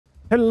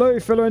Hello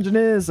fellow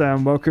engineers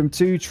and welcome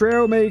to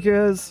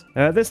Trailmakers.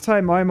 This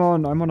time I'm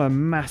on a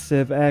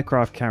massive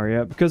aircraft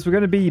carrier because we're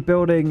going to be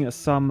building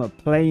some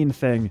plane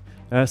thing.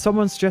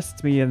 Someone suggested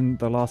to me in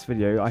the last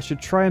video I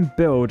should try and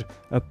build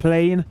a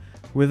plane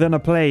within a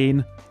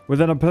plane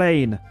within a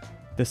plane.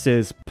 This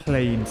is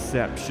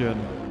planeception.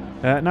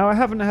 Now I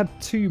haven't had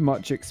too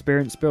much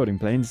experience building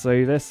planes,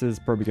 so this is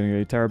probably going to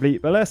go terribly,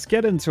 but let's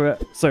get into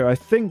it. So I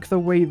think the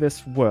way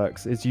this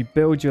works is you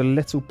build your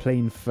little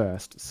plane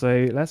first.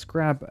 So let's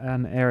grab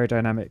an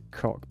aerodynamic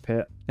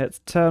cockpit. Let's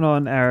turn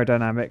on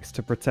aerodynamics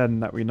to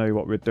pretend that we know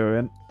what we're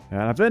doing.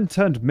 And I've then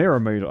turned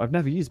mirror mode. I've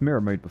never used mirror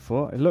mode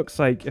before. It looks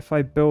like if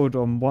I build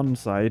on one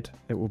side,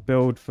 it will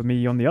build for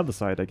me on the other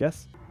side, I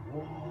guess.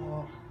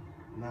 Whoa.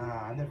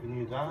 Nah, I never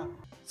knew that.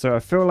 So I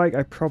feel like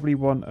I probably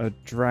want a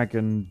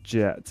dragon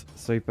jet.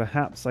 So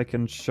perhaps I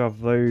can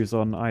shove those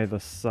on either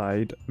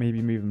side.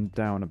 Maybe move them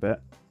down a bit.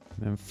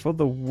 And then for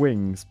the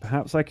wings,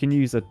 perhaps I can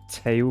use a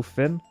tail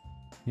fin.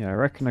 Yeah, I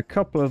reckon a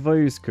couple of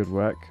those could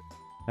work.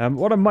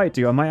 What I might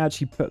do, I might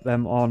actually put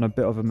them on a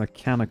bit of a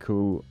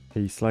mechanical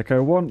piece. Like I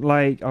want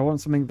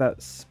something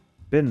that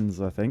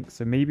spins, I think.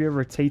 So maybe a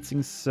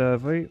rotating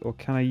servo, or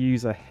can I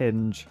use a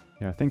hinge?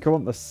 Yeah, I think I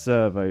want the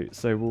servo.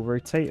 So we'll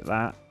rotate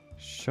that.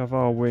 Shove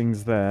our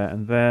wings there,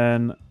 and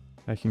then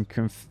I can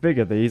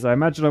configure these. I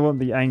imagine I want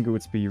the angle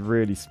to be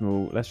really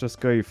small. Let's just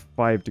go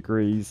 5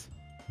 degrees.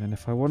 And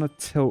if I want to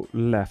tilt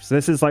left, so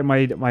this is like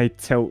my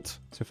tilt.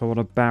 So if I want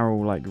to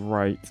barrel like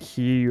right,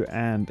 Q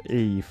and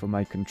E for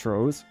my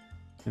controls.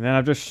 And then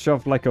I've just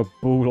shoved like a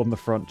ball on the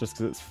front just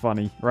because it's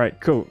funny. Right,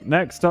 cool.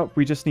 Next up,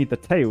 we just need the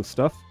tail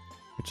stuff,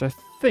 which I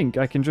think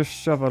I can just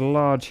shove a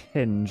large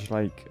hinge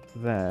like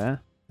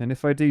there. And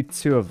if I do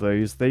 2 of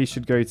those, they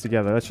should go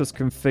together. Let's just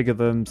configure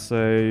them.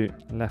 So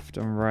left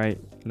and right,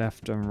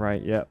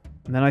 yep.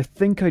 And then I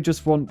think I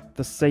just want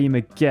the same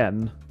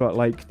again, but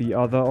like the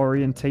other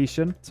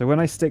orientation. So when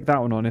I stick that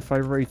one on, if I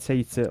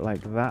rotate it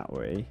like that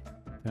way,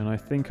 then I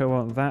think I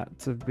want that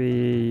to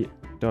be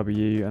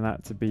W and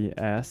that to be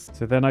S.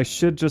 So then I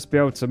should just be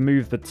able to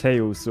move the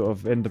tail sort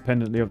of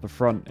independently of the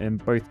front in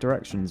both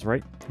directions,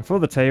 right? And for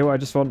the tail, I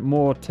just want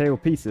more tail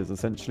pieces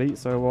essentially.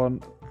 So I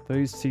want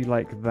those 2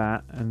 like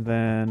that, and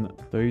then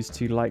those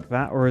 2 like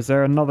that. Or is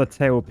there another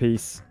tail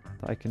piece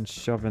that I can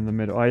shove in the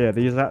middle? Oh yeah,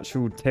 these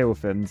actual tail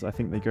fins, I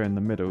think they go in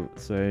the middle.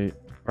 So,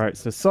 right,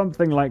 so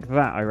something like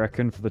that, I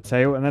reckon, for the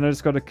tail. And then I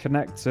just got to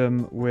connect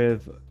them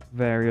with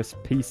various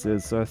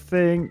pieces. So I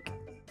think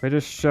if I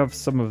just shove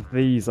some of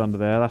these under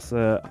there, that's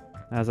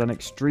an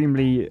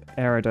extremely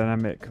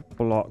aerodynamic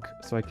block.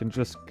 So I can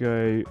just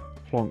go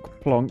plonk,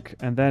 plonk.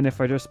 And then if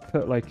I just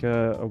put like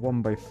a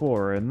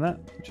 1x4 in there,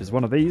 which is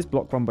one of these,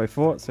 block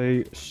 1x4.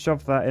 So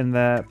shove that in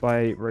there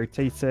by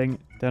rotating.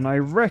 Then I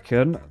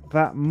reckon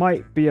that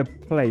might be a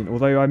plane.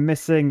 Although I am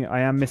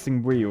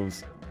missing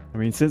wheels. I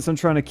mean, since I'm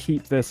trying to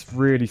keep this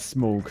really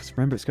small, because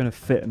remember it's going to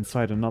fit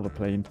inside another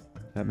plane.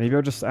 Maybe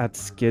I'll just add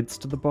skids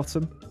to the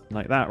bottom.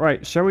 Like that.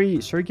 Right, shall we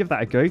give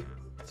that a go?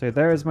 So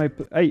there is my...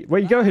 Hey,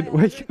 where you going?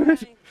 Where you going?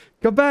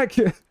 Come back!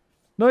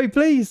 No,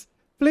 please!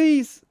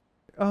 Please!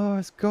 Oh,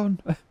 it's gone.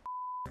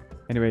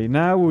 Anyway,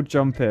 now we'll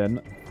jump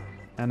in.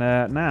 And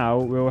now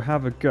we'll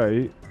have a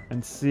go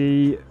and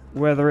see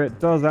whether it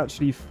does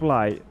actually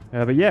fly.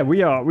 But yeah,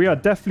 we are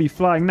definitely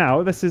flying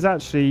now. This is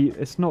actually...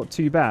 It's not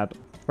too bad.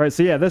 Right,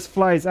 so yeah, this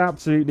flies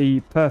absolutely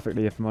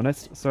perfectly, if I'm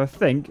honest. So I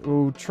think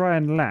we'll try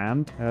and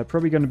land.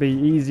 Probably going to be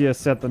easier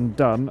said than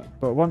done.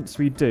 But once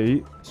we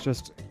do, let's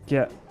just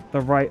get the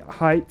right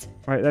height.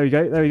 Right, there we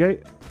go, there we go.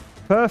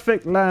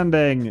 Perfect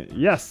landing.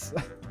 Yes.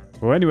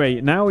 Well, anyway,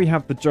 now we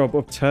have the job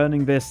of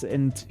turning this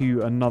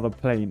into another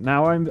plane.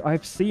 Now,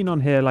 I've seen on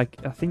here, like,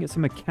 I think it's a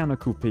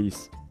mechanical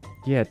piece.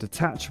 Yeah,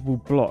 detachable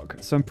block.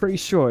 So I'm pretty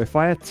sure if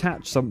I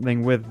attach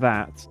something with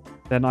that,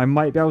 then I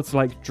might be able to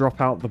like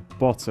drop out the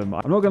bottom.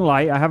 I'm not gonna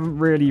lie, I haven't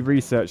really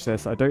researched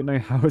this. I don't know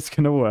how it's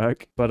gonna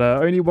work, but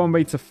only one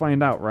way to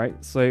find out, right?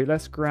 So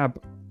let's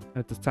grab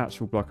a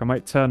detachable block. I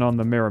might turn on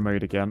the mirror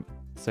mode again.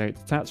 So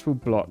detachable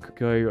block,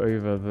 go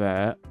over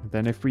there.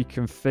 Then if we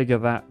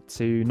configure that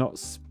to not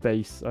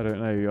space, I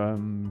don't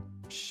know,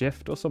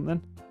 shift or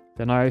something,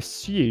 then I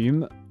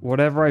assume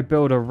whatever I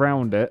build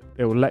around it,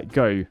 it will let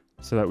go.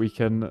 So that we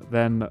can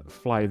then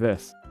fly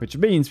this. Which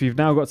means we've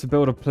now got to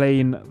build a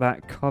plane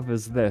that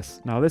covers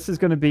this. Now this is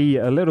going to be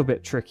a little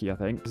bit tricky, I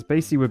think. Because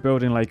basically we're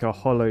building like a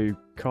hollow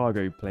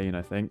cargo plane,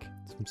 I think.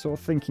 So I'm sort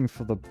of thinking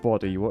for the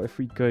body. What if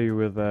we go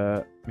with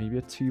maybe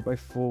a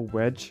 2x4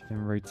 wedge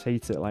and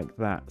rotate it like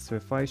that? So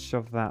if I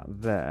shove that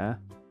there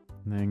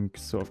and then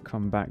sort of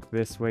come back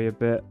this way a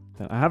bit.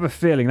 Then I have a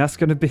feeling that's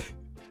going to be...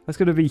 That's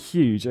going to be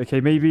huge.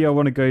 Okay, maybe I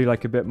want to go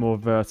like a bit more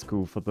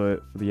vertical for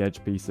the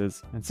edge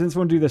pieces. And since I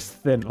want to do this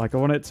thin, like I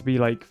want it to be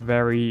like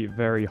very,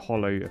 very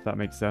hollow, if that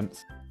makes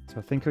sense. So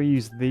I think I'll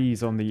use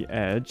these on the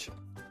edge.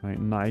 Right,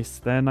 nice.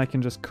 Then I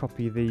can just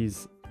copy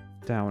these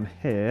down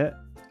here.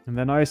 And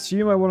then I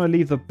assume I want to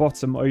leave the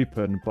bottom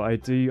open, but I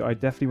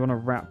definitely want to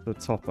wrap the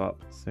top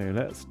up. So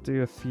let's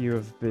do a few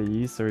of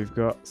these. So we've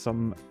got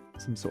some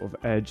sort of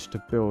edge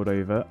to build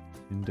over.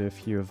 And do a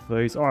few of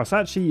those. Oh,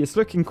 it's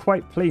looking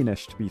quite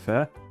plainish, to be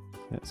fair.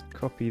 Let's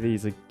copy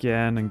these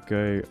again and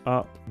go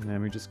up. And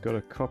then we just got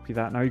to copy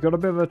that. Now, we've got a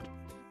bit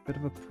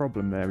of a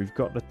problem there. We've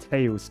got the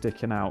tail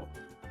sticking out.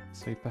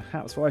 So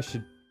perhaps what I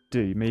should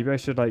do, maybe I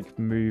should like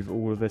move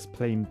all of this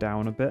plane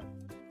down a bit.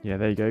 Yeah,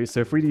 there you go.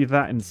 So if we do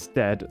that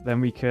instead, then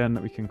we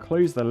can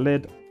close the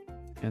lid,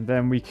 and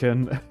then we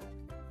can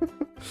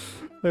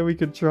then we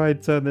can try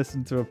and turn this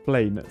into a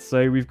plane.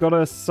 So we've got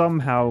to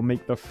somehow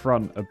make the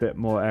front a bit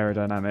more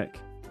aerodynamic.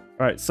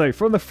 Right, so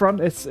from the front,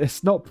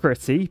 it's not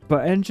pretty,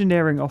 but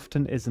engineering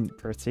often isn't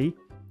pretty.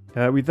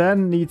 We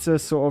then need to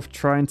sort of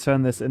try and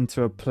turn this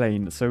into a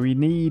plane. So we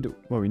need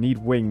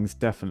wings,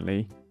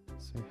 definitely.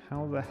 So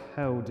how the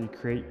hell do you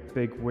create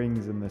big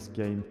wings in this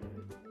game?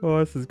 Oh,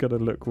 this is going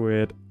to look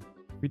weird.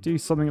 We do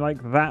something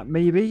like that,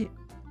 maybe?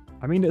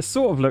 I mean, it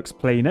sort of looks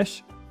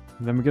plainish.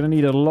 And then we're going to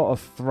need a lot of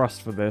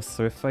thrust for this.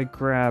 So if I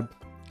grab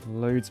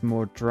loads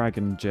more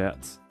dragon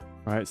jets.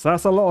 Right, so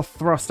that's a lot of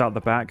thrust out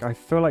the back. I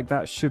feel like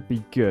that should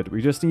be good.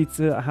 We just need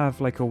to have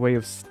like a way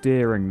of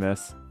steering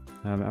this.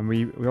 And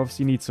we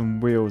obviously need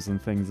some wheels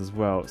and things as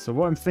well. So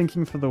what I'm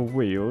thinking for the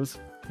wheels,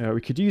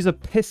 we could use a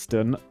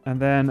piston and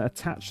then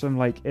attach them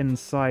like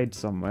inside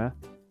somewhere.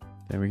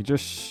 Then we can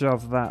just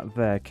shove that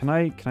there. Can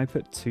I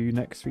put two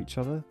next to each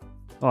other?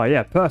 Oh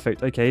yeah,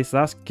 perfect. Okay, so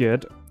that's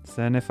good. So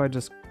then if I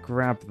just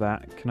grab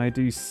that, can I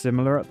do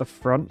similar at the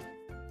front?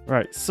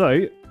 Right,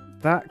 so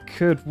that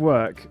could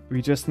work.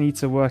 We just need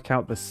to work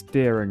out the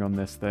steering on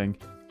this thing.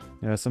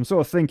 Yeah, so I'm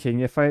sort of thinking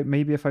if I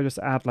just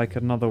add like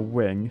another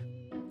wing,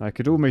 I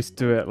could almost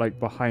do it like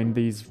behind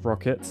these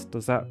rockets.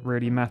 Does that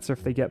really matter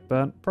if they get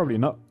burnt? Probably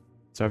not.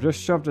 So I've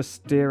just shoved a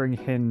steering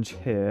hinge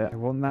here. I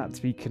want that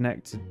to be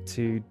connected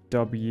to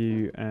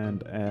W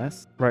and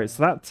S. Right,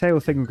 so that tail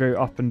thing will go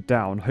up and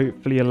down,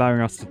 hopefully allowing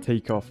us to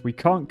take off. We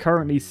can't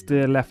currently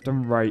steer left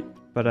and right,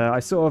 but I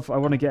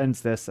want to get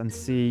into this and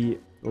see.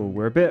 Oh,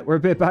 we're a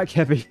bit back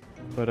heavy.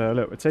 But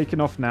look, we're taking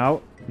off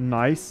now.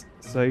 Nice.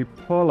 So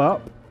pull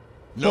up.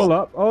 Pull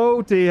up.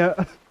 Oh dear.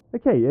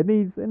 Okay, it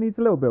needs a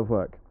little bit of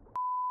work.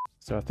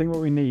 So I think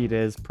what we need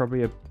is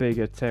probably a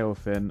bigger tail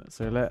fin.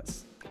 So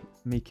let's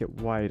make it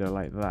wider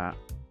like that.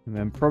 And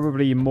then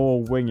probably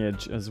more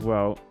wingage as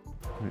well.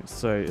 Right,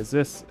 so is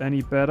this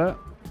any better?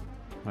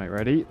 Right,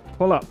 ready?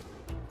 Pull up.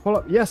 Pull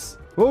up. Yes.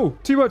 Oh,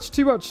 too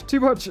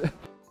much.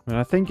 And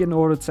I think in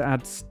order to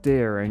add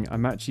steering,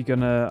 I'm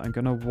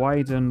gonna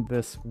widen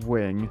this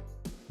wing.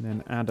 And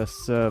then add a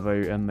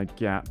servo in the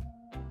gap.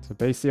 So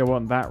basically I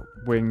want that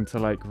wing to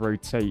like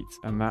rotate,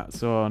 and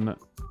that's on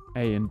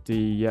A and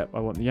D. Yep, I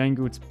want the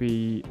angle to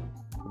be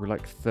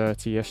like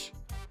 30-ish.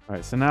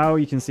 Right, so now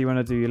you can see when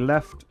I do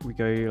left, we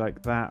go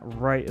like that.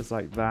 Right is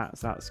like that,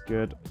 so that's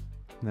good.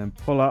 And then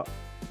pull up,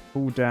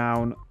 pull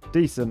down.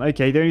 Decent.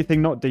 Okay, the only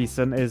thing not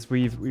decent is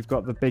we've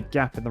got the big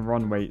gap in the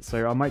runway,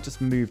 so I might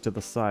just move to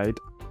the side.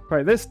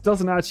 Right, this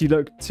doesn't actually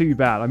look too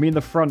bad. I mean,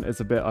 the front is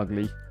a bit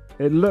ugly.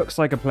 It looks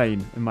like a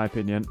plane, in my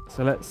opinion.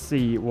 So let's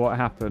see what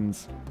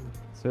happens.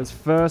 So it's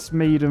first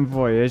maiden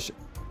voyage.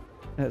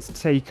 Let's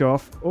take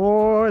off.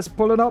 Oh, it's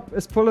pulling up.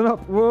 It's pulling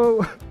up.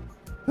 Whoa.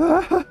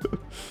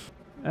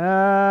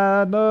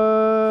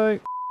 No.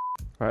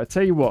 Right, I'll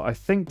tell you what. I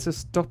think to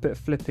stop it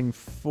flipping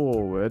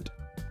forward,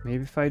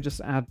 maybe if I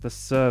just add the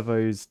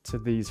servos to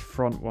these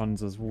front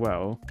ones as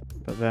well,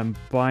 but then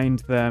bind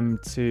them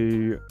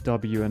to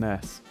W and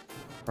S.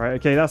 Right,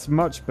 okay, that's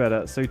much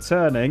better. So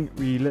turning,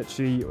 we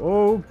literally...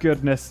 Oh,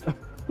 goodness.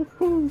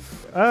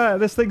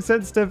 This thing's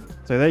sensitive.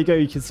 So there you go.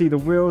 You can see the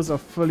wheels are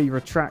fully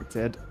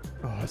retracted.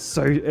 Oh,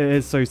 it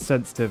is so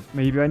sensitive.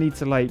 Maybe I need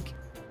to, like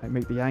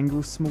make the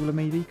angle smaller,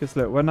 maybe? Because,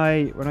 look, when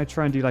I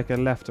try and do, like, a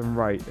left and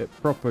right, it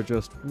proper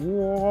just...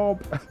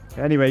 Whoop.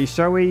 Anyway,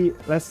 shall we...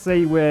 Let's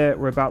say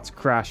we're about to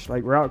crash.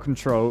 Like, we're out of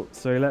control.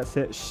 So let's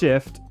hit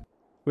shift.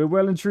 We're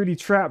well and truly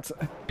trapped.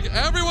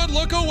 Everyone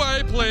look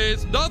away,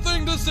 please.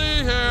 Nothing to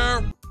see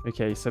here.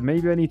 Okay, so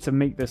maybe I need to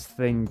make this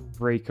thing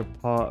break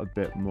apart a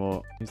bit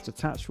more. These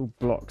detachable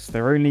blocks,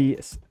 they're only...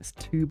 It's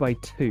 2 by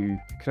 2.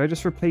 Could I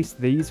just replace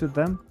these with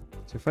them?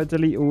 So if I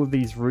delete all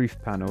these roof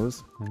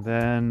panels and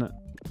then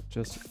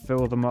just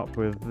fill them up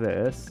with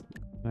this.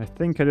 I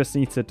think I just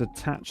need to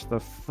detach the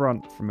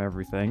front from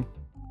everything.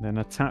 Then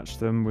attach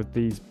them with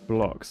these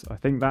blocks. I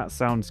think that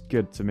sounds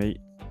good to me.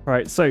 All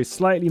right, so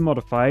slightly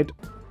modified.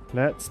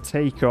 Let's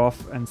take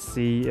off and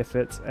see if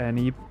it's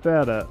any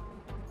better.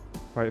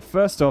 Right,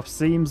 first off,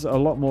 seems a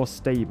lot more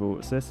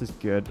stable, so this is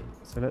good.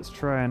 So let's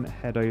try and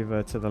head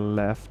over to the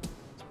left.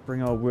 Let's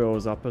bring our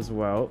wheels up as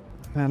well.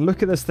 Man,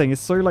 look at this thing.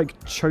 It's so, like,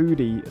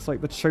 chody. It's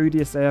like the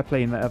chodiest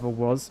airplane that ever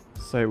was.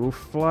 So we'll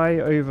fly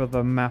over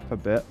the map a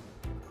bit.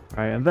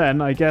 Right, and then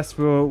I guess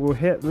we'll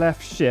hit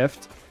left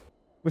shift.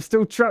 We're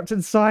still trapped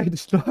inside.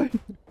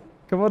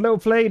 Come on, little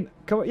plane.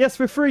 Come on. Yes,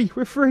 we're free.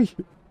 We're free.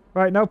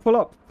 Right, now pull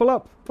up. Pull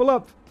up. Pull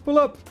up. Pull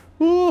up.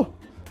 Oh,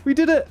 we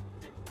did it.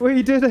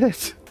 We did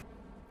it.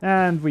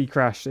 And we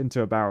crashed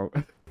into a barrel.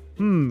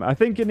 I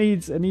think it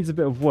needs a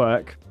bit of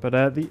work, but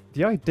the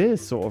idea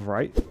is sort of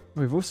right.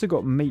 We've also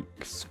got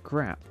make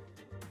scrap.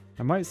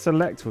 I might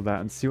select all that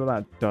and see what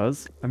that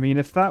does. I mean,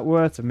 if that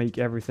were to make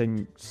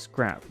everything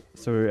scrap,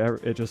 so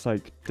it just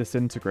like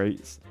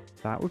disintegrates,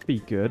 that would be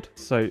good.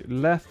 So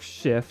left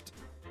shift.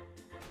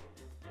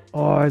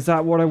 Oh, is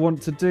that what I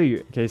want to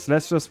do? Okay, so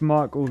let's just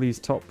mark all these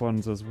top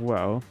ones as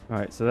well. All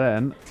right, so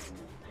then,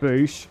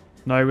 boosh.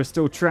 No, we're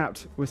still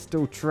trapped. We're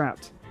still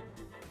trapped.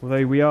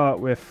 Although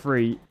we're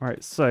free. All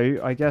right, so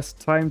I guess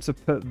time to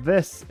put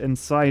this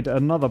inside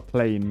another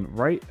plane,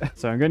 right?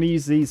 So I'm going to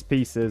use these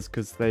pieces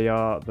because they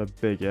are the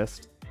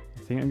biggest.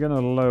 I think I'm going to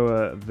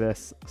lower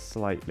this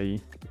slightly.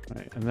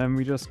 Right, and then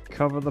we just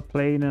cover the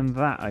plane in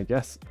that, I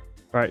guess.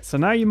 Right, so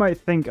now you might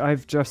think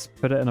I've just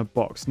put it in a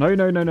box. No,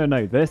 no, no, no,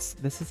 no. This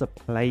is a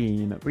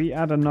plane. We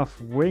add enough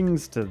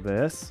wings to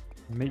this.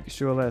 Make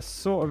sure they're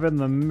sort of in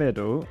the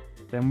middle.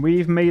 Then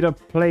we've made a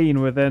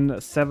plane within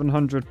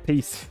 700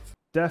 pieces.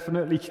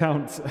 Definitely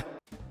counts. I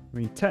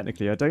mean,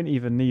 technically, I don't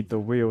even need the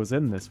wheels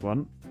in this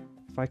one.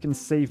 If I can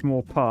save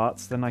more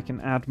parts, then I can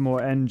add more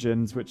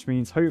engines, which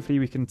means hopefully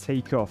we can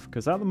take off.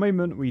 Because at the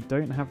moment, we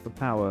don't have the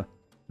power.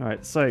 All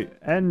right, so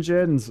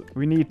engines.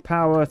 We need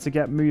power to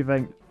get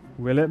moving.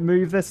 Will it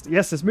move this?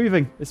 Yes, it's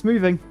moving. It's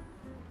moving.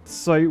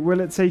 So, will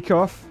it take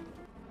off?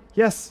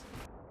 Yes.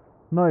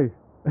 No.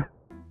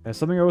 There's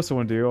something I also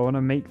want to do. I want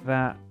to make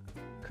that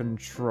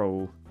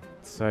control.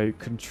 So,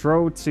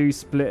 control to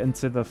split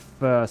into the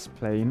first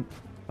plane.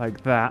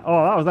 Like that.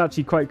 Oh, that was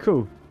actually quite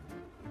cool.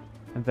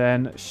 And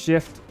then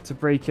shift to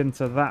break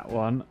into that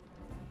one.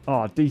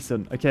 Oh,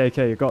 decent. Okay,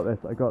 okay. I got this.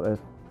 I got this.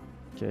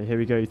 Okay, here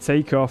we go.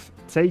 Take off.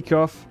 Take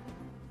off.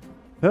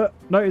 No,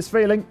 it's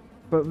failing.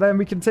 But then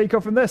we can take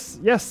off in this.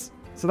 Yes.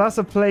 So that's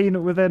a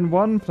plane within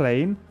one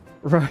plane.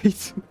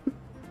 Right.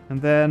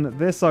 And then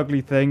this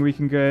ugly thing, we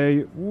can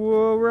go,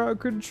 whoa, we're out of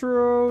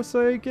control.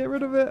 So get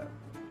rid of it.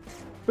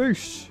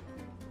 Boosh.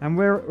 And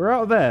we're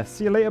out of there.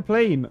 See you later,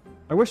 plane.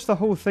 I wish the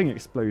whole thing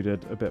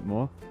exploded a bit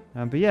more.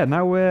 But yeah,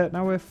 now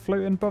we're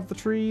floating above the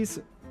trees.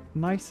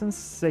 Nice and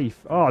safe.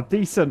 Oh,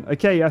 decent.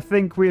 Okay, I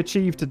think we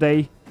achieved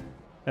today.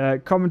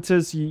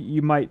 Commenters,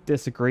 you might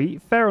disagree.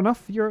 Fair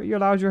enough. You're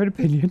allowed your own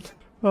opinion.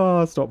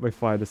 Oh, it's not my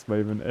finest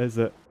moment, is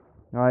it?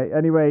 Alright,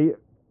 anyway,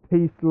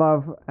 peace,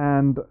 love,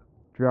 and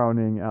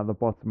drowning at the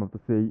bottom of the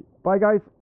sea. Bye, guys!